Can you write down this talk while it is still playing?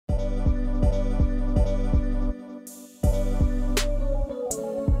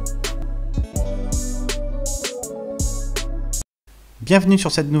Bienvenue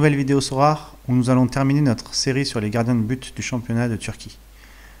sur cette nouvelle vidéo Sorare où nous allons terminer notre série sur les gardiens de but du championnat de Turquie.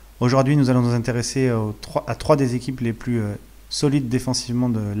 Aujourd'hui, nous allons nous intéresser à trois des équipes les plus solides défensivement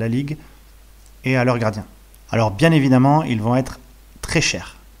de la Ligue et à leurs gardiens. Alors bien évidemment, ils vont être très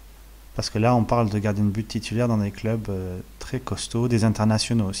chers. Parce que là, on parle de gardiens de but titulaires dans des clubs très costauds, des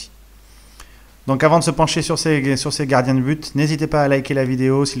internationaux aussi. Donc avant de se pencher sur ces gardiens de but, n'hésitez pas à liker la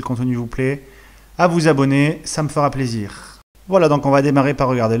vidéo si le contenu vous plaît, à vous abonner, ça me fera plaisir. Voilà, donc on va démarrer par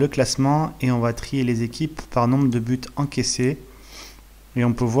regarder le classement et on va trier les équipes par nombre de buts encaissés. Et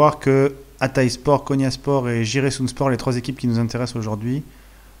on peut voir que Hatayspor, Konyaspor et Giresunspor, les trois équipes qui nous intéressent aujourd'hui,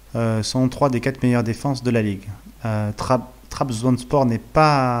 sont trois des 4 meilleures défenses de la Ligue. Trabzonspor n'est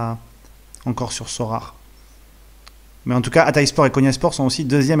pas encore sur Sorare. Mais en tout cas, Hatayspor et Konyaspor sont aussi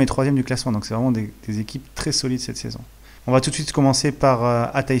 2e et 3e du classement. Donc c'est vraiment des équipes très solides cette saison. On va tout de suite commencer par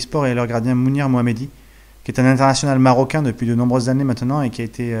Hatayspor et leur gardien Munir Mohamedi, qui est un international marocain depuis de nombreuses années maintenant et qui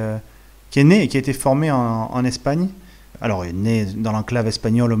est né et qui a été formé en Espagne. Alors, il est né dans l'enclave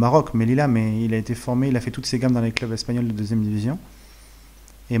espagnole au Maroc, Melilla, mais il a été formé, il a fait toutes ses gammes dans les clubs espagnols de 2e division.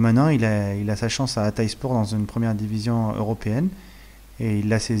 Et maintenant, il a sa chance à Hatayspor dans une première division européenne. Et il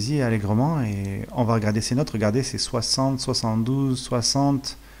l'a saisi allègrement. Et on va regarder ses notes. Regardez, c'est 60, 72,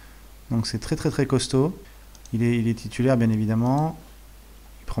 60. Donc c'est très très très costaud. Il est titulaire, bien évidemment.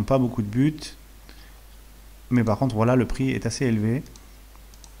 Il ne prend pas beaucoup de buts. Mais par contre, voilà, le prix est assez élevé.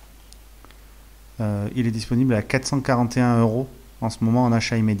 Il est disponible à 441 € en ce moment en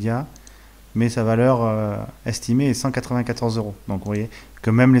achat immédiat. Mais sa valeur estimée est 194 €. Donc vous voyez que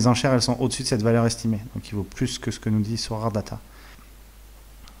même les enchères, elles sont au-dessus de cette valeur estimée. Donc il vaut plus que ce que nous dit Sorare Data.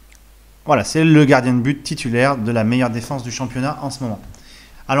 Voilà, c'est le gardien de but titulaire de la meilleure défense du championnat en ce moment.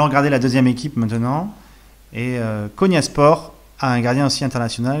 Allons regarder la deuxième équipe maintenant. Et Konyaspor a un gardien aussi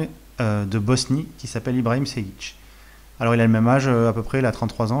international de Bosnie qui s'appelle Ibrahim Sehic. Alors il a le même âge à peu près, il a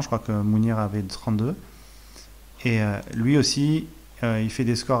 33 ans, je crois que Munir avait 32. Et lui aussi, il fait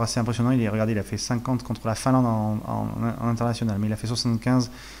des scores assez impressionnants. Regardez, il a fait 50 contre la Finlande en international, mais il a fait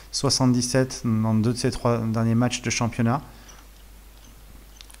 75, 77 dans 2 de ses 3 derniers matchs de championnat.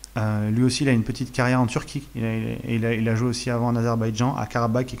 Lui aussi, il a une petite carrière en Turquie. Il a joué aussi avant en Azerbaïdjan, à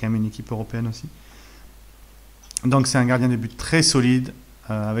Karabakh, qui est quand même une équipe européenne aussi. Donc c'est un gardien de but très solide,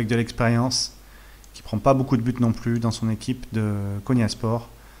 avec de l'expérience, qui ne prend pas beaucoup de buts non plus dans son équipe de Konyaspor.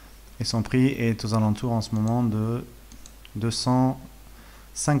 Et son prix est aux alentours en ce moment de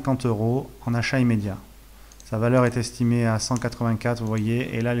 250 € en achat immédiat. Sa valeur est estimée à 184, vous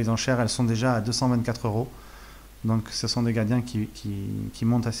voyez, et là les enchères elles sont déjà à 224 €. Donc ce sont des gardiens qui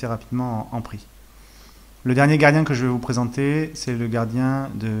montent assez rapidement en prix. Le dernier gardien que je vais vous présenter, c'est le gardien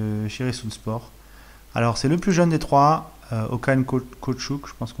de Giresunspor. Alors c'est le plus jeune des trois, Okan Kocuk,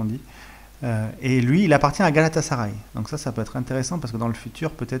 je pense qu'on dit. Et lui, il appartient à Galatasaray. Donc ça peut être intéressant parce que dans le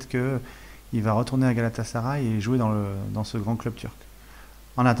futur, peut-être qu'il va retourner à Galatasaray et jouer dans ce grand club turc.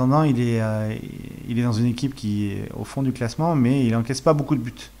 En attendant, il est dans une équipe qui est au fond du classement, mais il n'encaisse pas beaucoup de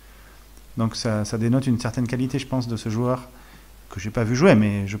buts. Donc ça dénote une certaine qualité, je pense, de ce joueur que je n'ai pas vu jouer,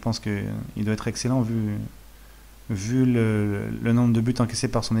 mais je pense qu'il doit être excellent vu le nombre de buts encaissés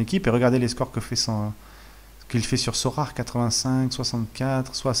par son équipe. Et regardez les scores qu'il fait sur Sorare, 85,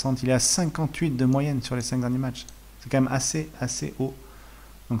 64, 60. Il est à 58 de moyenne sur les 5 derniers matchs. C'est quand même assez haut.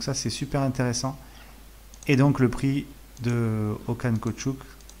 Donc ça, c'est super intéressant. Et donc le prix de Okan Kocuk,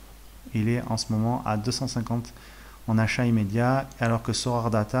 il est en ce moment à 250 en achat immédiat, alors que Sorare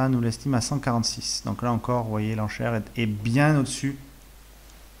Data nous l'estime à 146. Donc là encore, vous voyez, l'enchère est bien au-dessus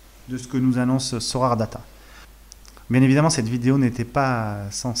de ce que nous annonce Sorare Data. Bien évidemment, cette vidéo n'était pas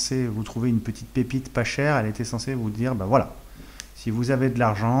censée vous trouver une petite pépite pas chère, elle était censée vous dire, ben voilà, si vous avez de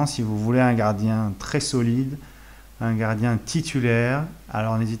l'argent, si vous voulez un gardien très solide, un gardien titulaire,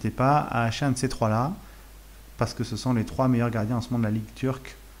 alors n'hésitez pas à acheter un de ces trois-là, parce que ce sont les 3 meilleurs gardiens en ce moment de la Ligue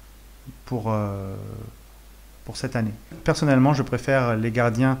turque pour cette année. Personnellement, je préfère les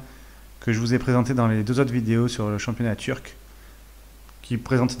gardiens que je vous ai présentés dans les 2 autres vidéos sur le championnat turc, qui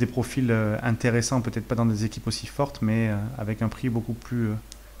présentent des profils intéressants, peut-être pas dans des équipes aussi fortes, mais avec un prix beaucoup plus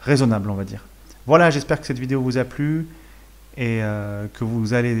raisonnable, on va dire. Voilà, j'espère que cette vidéo vous a plu et que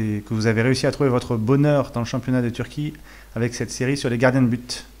vous avez réussi à trouver votre bonheur dans le championnat de Turquie avec cette série sur les gardiens de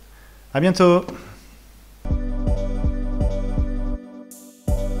but. À bientôt!